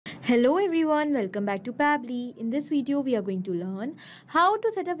Hello everyone, welcome back to Pabbly. In this video, we are going to learn how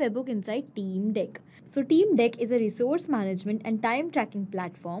to set up webhook inside Teamdeck. So Teamdeck is a resource management and time tracking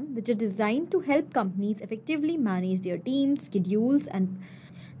platform which is designed to help companies effectively manage their teams, schedules and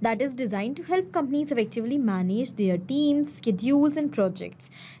projects.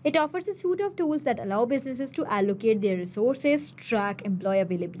 It offers a suite of tools that allow businesses to allocate their resources, track employee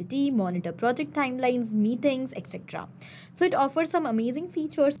availability, monitor project timelines, meetings, etc. So it offers some amazing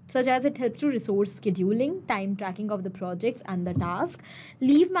features such as it helps to resource scheduling, time tracking of the projects and the task,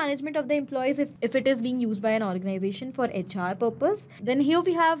 leave management of the employees if it is being used by an organization for HR purpose. Then here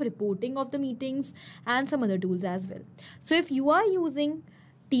we have reporting of the meetings and some other tools as well. So if you are using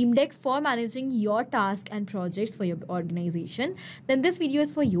Teamdeck for managing your tasks and projects for your organization, then this video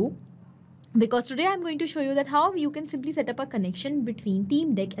is for you. Because today I'm going to show you that how you can simply set up a connection between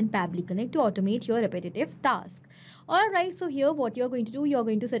Teamdeck and Pabbly Connect to automate your repetitive task. Alright, so here what you're going to do, you're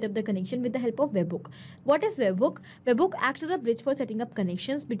going to set up the connection with the help of Webhook. What is Webhook? Webhook acts as a bridge for setting up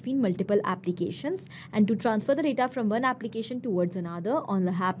connections between multiple applications and to transfer the data from one application towards another on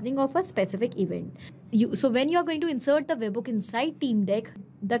the happening of a specific event. So when you're going to insert the Webhook inside Teamdeck,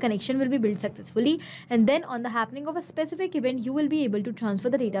 the connection will be built successfully, and then on the happening of a specific event, you will be able to transfer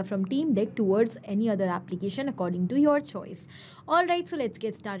the data from Teamdeck towards any other application according to your choice. Alright, so let's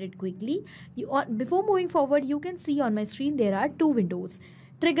get started quickly. Before moving forward, you can see on my screen there are two windows.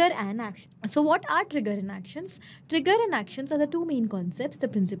 Trigger and action. So what are trigger and actions? Trigger and actions are the two main concepts, the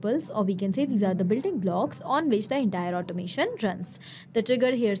principles, or we can say these are the building blocks on which the entire automation runs. The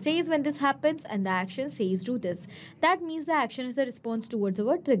trigger here says when this happens and the action says do this. That means the action is the response towards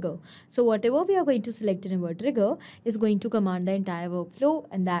our trigger. So whatever we are going to select in our trigger is going to command the entire workflow,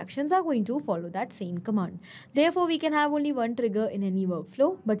 and the actions are going to follow that same command. Therefore, we can have only one trigger in any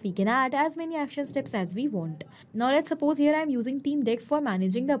workflow, but we can add as many action steps as we want. Now let's suppose here I am using Teamdeck for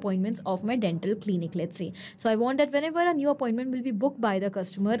managing the appointments of my dental clinic, let's say. So I want that whenever a new appointment will be booked by the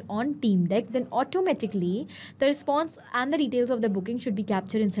customer on Teamdeck, then automatically the response and the details of the booking should be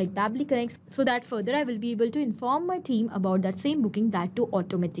captured inside Pabbly Connect, so that further I will be able to inform my team about that same booking, that too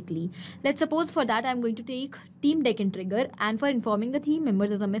automatically. Let's suppose for that I'm going to take Teamdeck and trigger, and for informing the team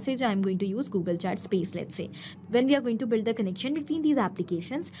members as a message I'm going to use Google Chat Space, let's say. When we are going to build the connection between these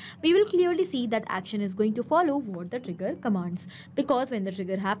applications, we will clearly see that action is going to follow what the trigger commands, because when the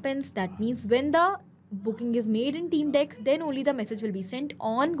trigger happens, that means when the booking is made in Teamdeck, then only the message will be sent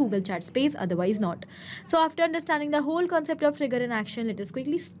on Google Chat Space, otherwise not. So after understanding the whole concept of trigger and action, let us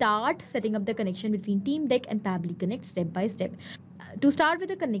quickly start setting up the connection between Teamdeck and Pabbly Connect step by step. To start with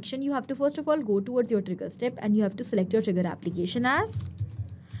the connection, you have to first of all go towards your trigger step and you have to select your trigger application as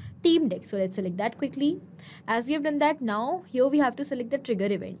Teamdeck. So let's select that quickly. As we have done that, now here we have to select the trigger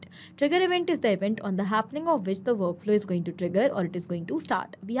event. Trigger event is the event on the happening of which the workflow is going to trigger or it is going to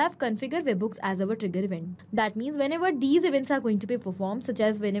start. We have configured Webhooks as our trigger event. That means whenever these events are going to be performed, such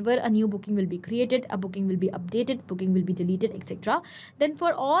as whenever a new booking will be created, a booking will be updated, booking will be deleted, etc., then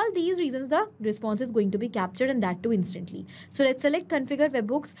for all these reasons the response is going to be captured, and that too instantly. So let's select configure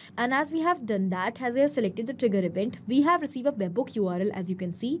Webhooks, and as we have done that, as we have selected the trigger event, we have received a webhook URL, as you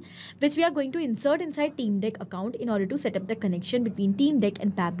can see, which we are going to insert inside Teamdeck account in order to set up the connection between Teamdeck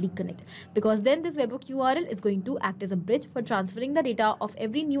and Pabbly Connect, because then this webhook URL is going to act as a bridge for transferring the data of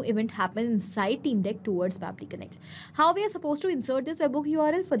every new event happen inside Teamdeck towards Pabbly Connect. How we are supposed to insert this webhook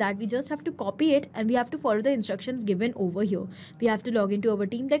URL? For that, we just have to copy it and we have to follow the instructions given over here. We have to log into our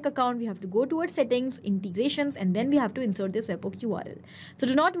Teamdeck account, we have to go towards settings, integrations, and then we have to insert this webhook URL. So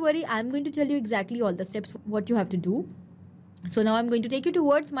do not worry, I'm going to tell you exactly all the steps what you have to do. So now I'm going to take you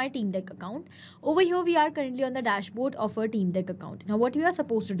towards my Teamdeck account. Over here we are currently on the dashboard of our Teamdeck account. Now what we are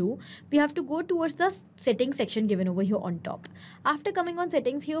supposed to do, we have to go towards the settings section given over here on top. After coming on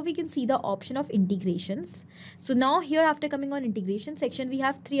settings, here we can see the option of integrations. So now here after coming on integration section, we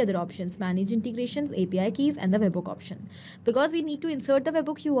have three other options: manage integrations, API keys, and the webhook option. Because we need to insert the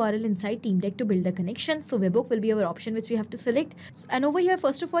webhook URL inside Teamdeck to build the connection, so webhook will be our option which we have to select. And over here,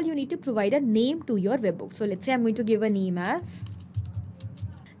 first of all, you need to provide a name to your webhook. So let's say I'm going to give a name as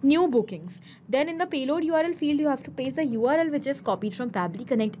new bookings. Then in the payload URL field, you have to paste the URL which is copied from Pabbly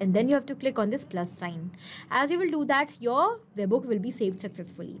Connect, and then you have to click on this plus sign. As you will do that, your webhook will be saved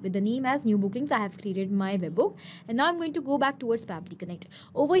successfully. With the name as new bookings, I have created my webhook, and now I'm going to go back towards Pabbly Connect.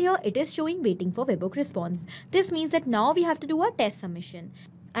 Over here, it is showing waiting for webhook response. This means that now we have to do a test submission.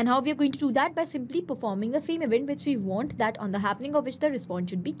 And how we are going to do that? By simply performing the same event which we want, that on the happening of which the response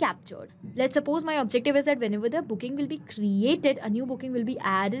should be captured. Let's suppose my objective is that whenever the booking will be created, a new booking will be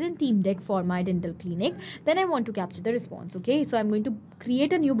added in Teamdeck for my dental clinic, then I want to capture the response. Okay, so I'm going to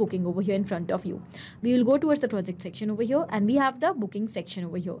create a new booking over here in front of you. We will go towards the project section over here, and we have the booking section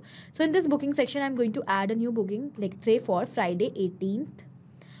over here. So in this booking section, I'm going to add a new booking, let's say for Friday 18th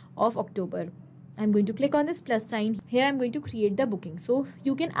of October. I'm going to click on this plus sign. Here I'm going to create the booking. So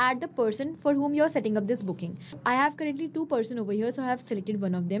you can add the person for whom you're setting up this booking. I have currently 2 persons over here, so I have selected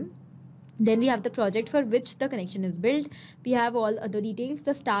one of them. Then we have the project for which the connection is built. We have all other details,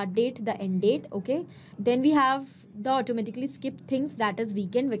 the start date, the end date, okay. Then we have the automatically skip things, that is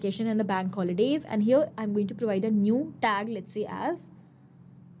weekend, vacation and the bank holidays. And here I'm going to provide a new tag, let's say as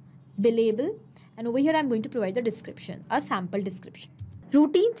billable. And over here I'm going to provide the description, a sample description.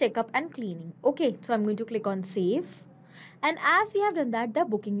 Routine checkup and cleaning. Okay, so I'm going to click on save. And as we have done that, the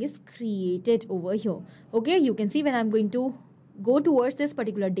booking is created over here. Okay, you can see when I'm going to go towards this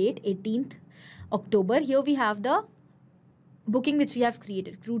particular date, 18th October, here we have the booking which we have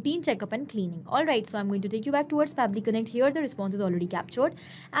created, routine checkup and cleaning. All right, so I'm going to take you back towards Pabbly Connect. Here the response is already captured,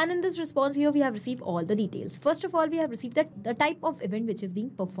 and in this response here we have received all the details. First of all, we have received the type of event which is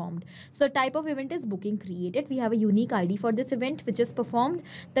being performed. So the type of event is booking created. We have a unique ID for this event which is performed,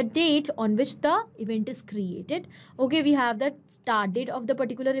 the date on which the event is created. Okay, we have the start date of the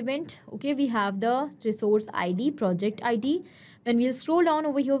particular event. Okay, we have the resource ID, project ID. When we'll scroll down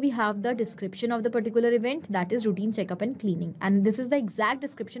over here, we have the description of the particular event, that is routine checkup and cleaning. And this is the exact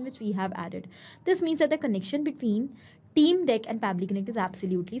description which we have added. This means that the connection between Teamdeck and Pabbly Connect is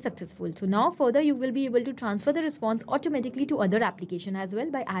absolutely successful. So now further you will be able to transfer the response automatically to other application as well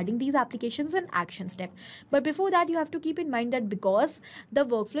by adding these applications in action step. But before that, you have to keep in mind that because the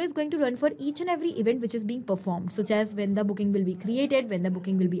workflow is going to run for each and every event which is being performed, such as when the booking will be created, when the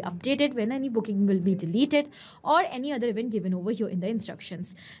booking will be updated, when any booking will be deleted, or any other event given over here in the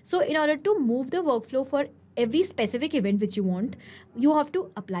instructions. So in order to move the workflow for every specific event which you want, you have to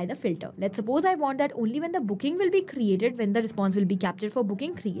apply the filter. Let's suppose I want that only when the booking will be created, when the response will be captured for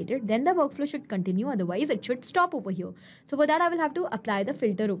booking created, then the workflow should continue, otherwise it should stop over here. So for that I will have to apply the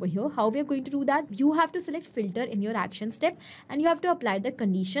filter over here. How we are going to do that? You have to select filter in your action step, and you have to apply the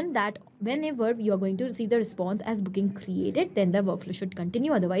condition that whenever you are going to receive the response as booking created, then the workflow should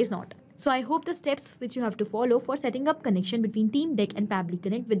continue, otherwise not. So I hope the steps which you have to follow for setting up connection between Teamdeck and Pabbly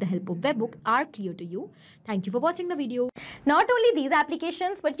Connect with the help of Webhook are clear to you. Thank you for watching the video. Not only these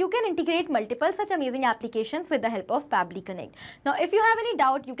applications, but you can integrate multiple such amazing applications with the help of Pabbly Connect. Now, if you have any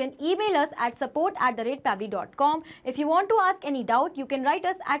doubt, you can email us at support@pabbly.com. If you want to ask any doubt, you can write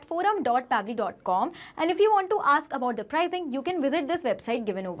us at forum.pabbly.com. And if you want to ask about the pricing, you can visit this website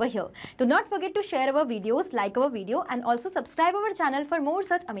given over here. Do not forget to share our videos, like our video, and also subscribe our channel for more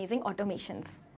such amazing automations.